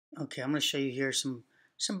Okay, I'm going to show you here some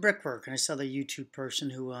brickwork, and I saw the YouTube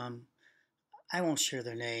person who I won't share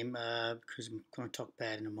their name because I'm going to talk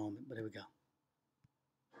bad in a moment. But here we go.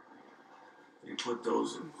 They put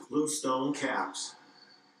those bluestone caps,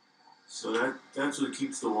 so that's what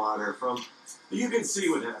keeps the water from. You can see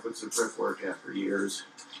what happens to brickwork after years.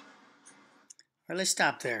 All right, let's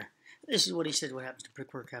stop there. This is what he said. What happens to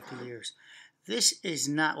brickwork after years? This is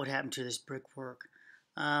not what happened to this brickwork.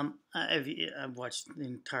 I've watched the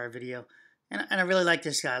entire video, and I really like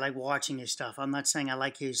this guy. I like watching his stuff. I'm not saying I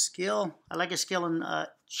like his skill. I like his skill in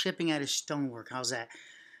chipping at his stonework. How's that?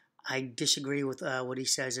 I disagree with what he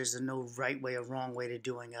says. There's no right way or wrong way to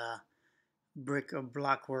doing brick or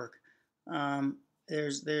block work.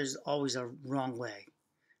 There's always a wrong way.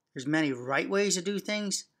 There's many right ways to do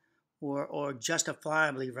things, or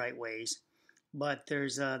justifiably right ways, but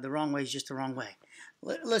there's the wrong way is just the wrong way.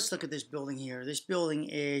 Let's look at this building here. This building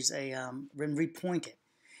is been repointed.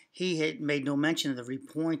 He had made no mention of the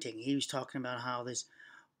repointing. He was talking about how this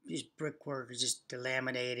brickwork is just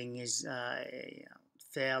delaminating, is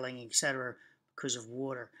failing, etc., because of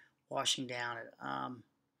water washing down it.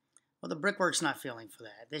 Well, the brickwork's not failing for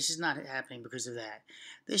that. This is not happening because of that.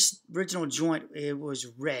 This original joint, it was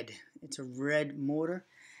red. It's a red mortar.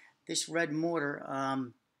 This red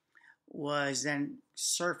mortar was then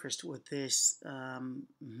surfaced with this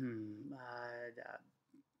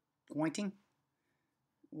pointing.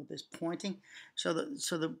 With this pointing, so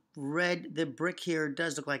the brick here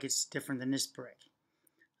does look like it's different than this brick.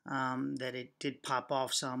 That it did pop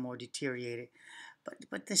off some or deteriorate it.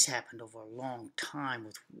 But this happened over a long time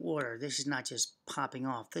with water. This is not just popping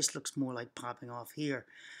off. This looks more like popping off here.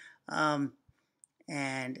 And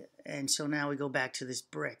so now we go back to this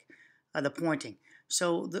brick, the pointing.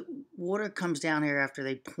 So the water comes down here after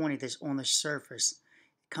they pointed this on the surface.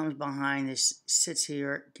 It comes behind this, sits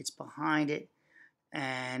here, gets behind it,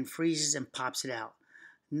 and freezes and pops it out.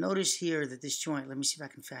 Notice here that this joint, let me see if I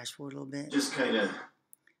can fast forward a little bit. Just kind of. All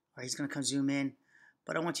right, he's going to come zoom in.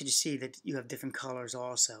 But I want you to see that you have different colors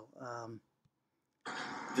also.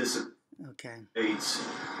 Dissipates. Okay.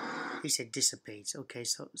 He said dissipates. Okay,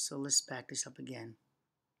 so let's back this up again.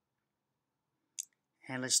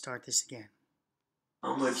 And let's start this again.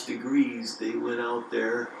 How much degrees they went out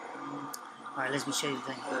there. All right, let me show you the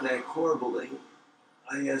thing. On that corbelling,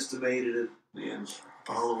 I estimated it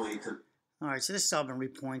all the way to. All right, so this has all been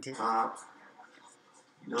repointed. Top.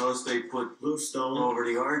 Notice they put bluestone over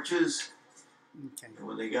the arches. Okay. And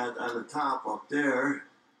when they got on the top up there,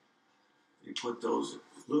 they put those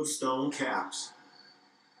bluestone caps.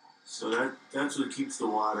 So that's what keeps the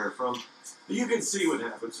water from. You can see what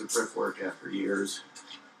happens to brickwork after years.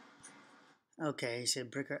 Okay, he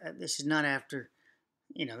said brickwork. This is not after,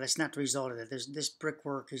 that's not the result of that. This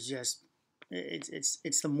brickwork is just,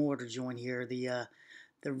 it's the mortar joint here, the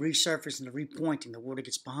resurfacing, the repointing. The water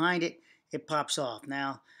gets behind it, it pops off.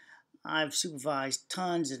 Now, I've supervised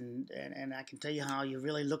tons, and I can tell you how you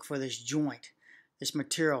really look for this joint, this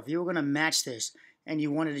material. If you were going to match this and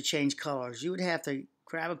you wanted to change colors, you would have to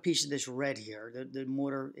grab a piece of this red here, the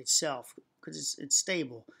mortar itself, because it's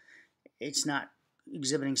stable. It's not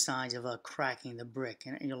exhibiting signs of cracking the brick,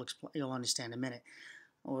 and you'll understand in a minute.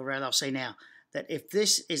 Or rather, I'll say now that if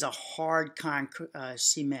this is a hard concrete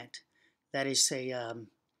cement, that is say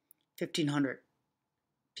 1500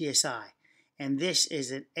 psi. And this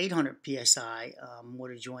is an 800 psi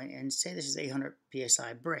mortar joint, and say this is 800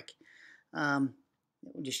 psi brick. We're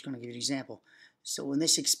just going to give you an example. So when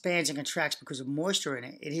this expands and contracts because of moisture in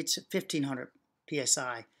it, it hits 1500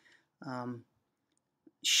 psi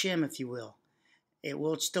shim, if you will. It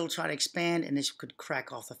will still try to expand, and this could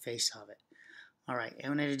crack off the face of it. All right,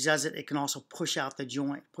 and when it does it, it can also push out the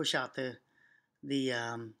joint, push out the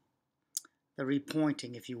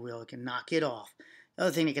repointing, if you will. It can knock it off. The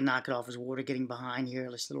other thing that can knock it off is water getting behind here,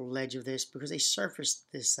 this little ledge of this, because they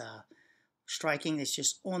surfaced this striking. It's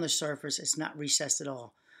just on the surface. It's not recessed at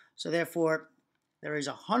all. So therefore, there is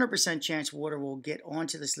a 100% chance water will get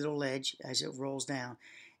onto this little ledge as it rolls down.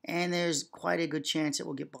 And there's quite a good chance it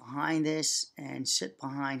will get behind this and sit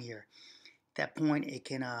behind here. At that point, it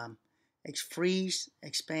can freeze,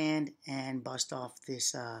 expand, and bust off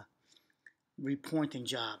this repointing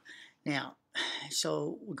job. Now,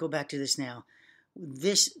 so we'll go back to this now.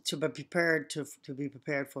 This to be prepared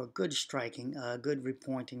for a good striking, good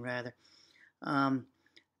repointing rather.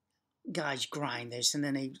 Guys grind this, and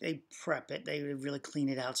then they prep it. They really clean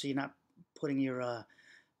it out so you're not putting your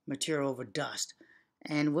material over dust.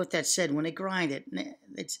 And with that said, when they grind it,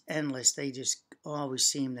 it's endless. They just always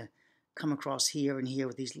seem to come across here and here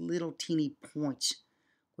with these little teeny points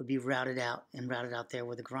would be routed out there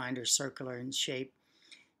where the grinder is circular in shape.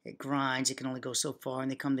 it grinds. It can only go so far, and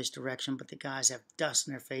they come this direction. But the guys have dust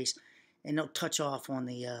in their face, and they'll touch off on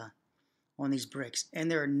these bricks, and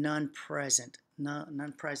there are none present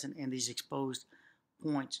in these exposed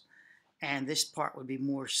points. And this part would be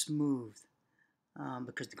more smooth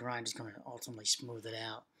because the grind is going to ultimately smooth it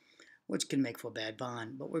out, which can make for a bad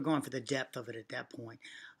bond. But we're going for the depth of it at that point.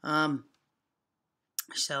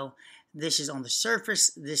 So this is on the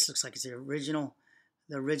surface. This looks like it's the original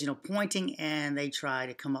pointing, and they try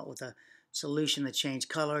to come up with a solution to change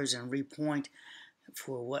colors and repoint.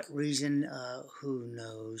 For what reason? Who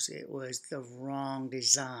knows? It was the wrong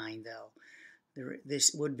design, though.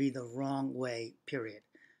 This would be the wrong way, period,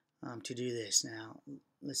 to do this. Now,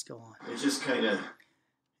 let's go on. It just kind of...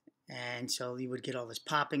 And so you would get all this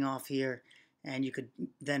popping off here, and you could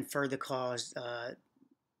then further cause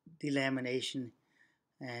delamination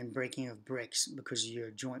and breaking of bricks because of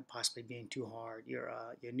your joint possibly being too hard, your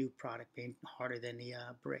new product being harder than the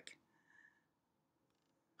brick.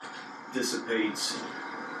 Dissipates,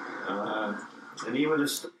 and even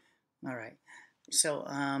all right, so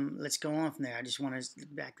let's go on from there. I just want to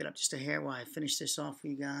back that up just a hair while I finish this off for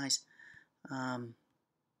you guys, and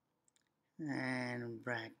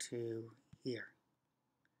back to here,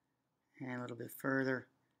 and a little bit further,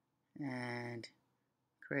 and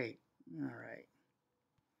great. All right.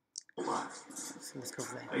 So let's go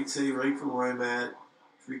for that. I'd say right from where I'm at,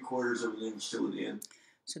 3/4 of an inch to an inch.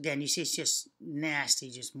 So again, you see it's just nasty,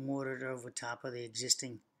 just mortared over top of the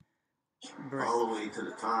existing brick. All the way to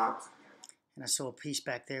the top. And I saw a piece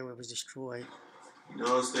back there where it was destroyed. You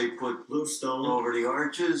notice they put bluestone over the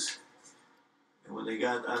arches. And when they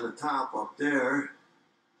got on the top up there,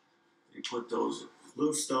 they put those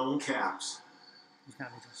bluestone caps.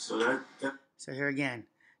 So So here again.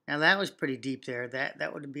 Now that was pretty deep there.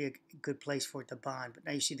 That would be a good place for it to bond. But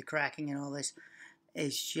now you see the cracking and all this.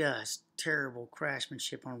 It's just terrible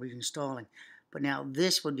craftsmanship on reinstalling. But now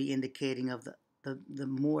this would be indicating of the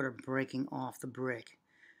mortar breaking off the brick.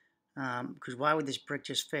 Because why would this brick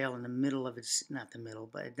just fail in the middle of its, not the middle,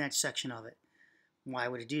 but in that section of it? Why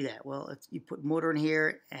would it do that? Well, if you put mortar in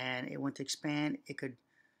here and it went to expand, it could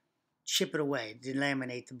chip it away,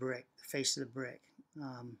 delaminate the brick, the face of the brick.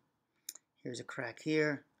 Here's a crack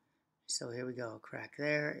here. So here we go, crack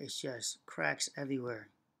there. It's just cracks everywhere.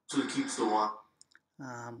 So it keeps the water.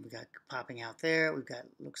 We got popping out there. We've got,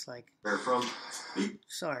 looks like...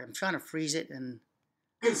 Sorry, I'm trying to freeze it, and...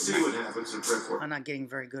 You can see what happens in brickwork. I'm not getting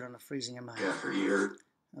very good on the freezing, am I? After a year.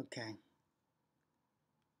 Okay.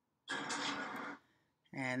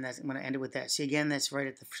 And that's, I'm going to end it with that. See, again, that's right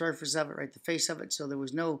at the surface of it, right at the face of it. So there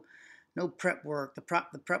was no prep work. The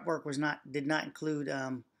prep work did not include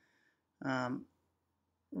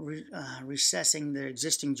recessing the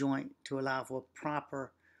existing joint to allow for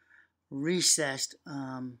proper recessed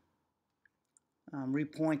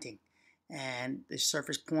repointing. And the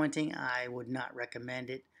surface pointing, I would not recommend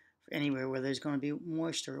it for anywhere where there's going to be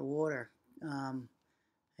moisture or water.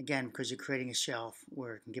 Again, because you're creating a shelf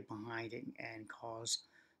where it can get behind it and cause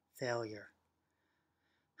failure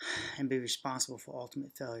and be responsible for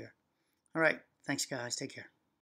ultimate failure. All right, thanks guys, take care.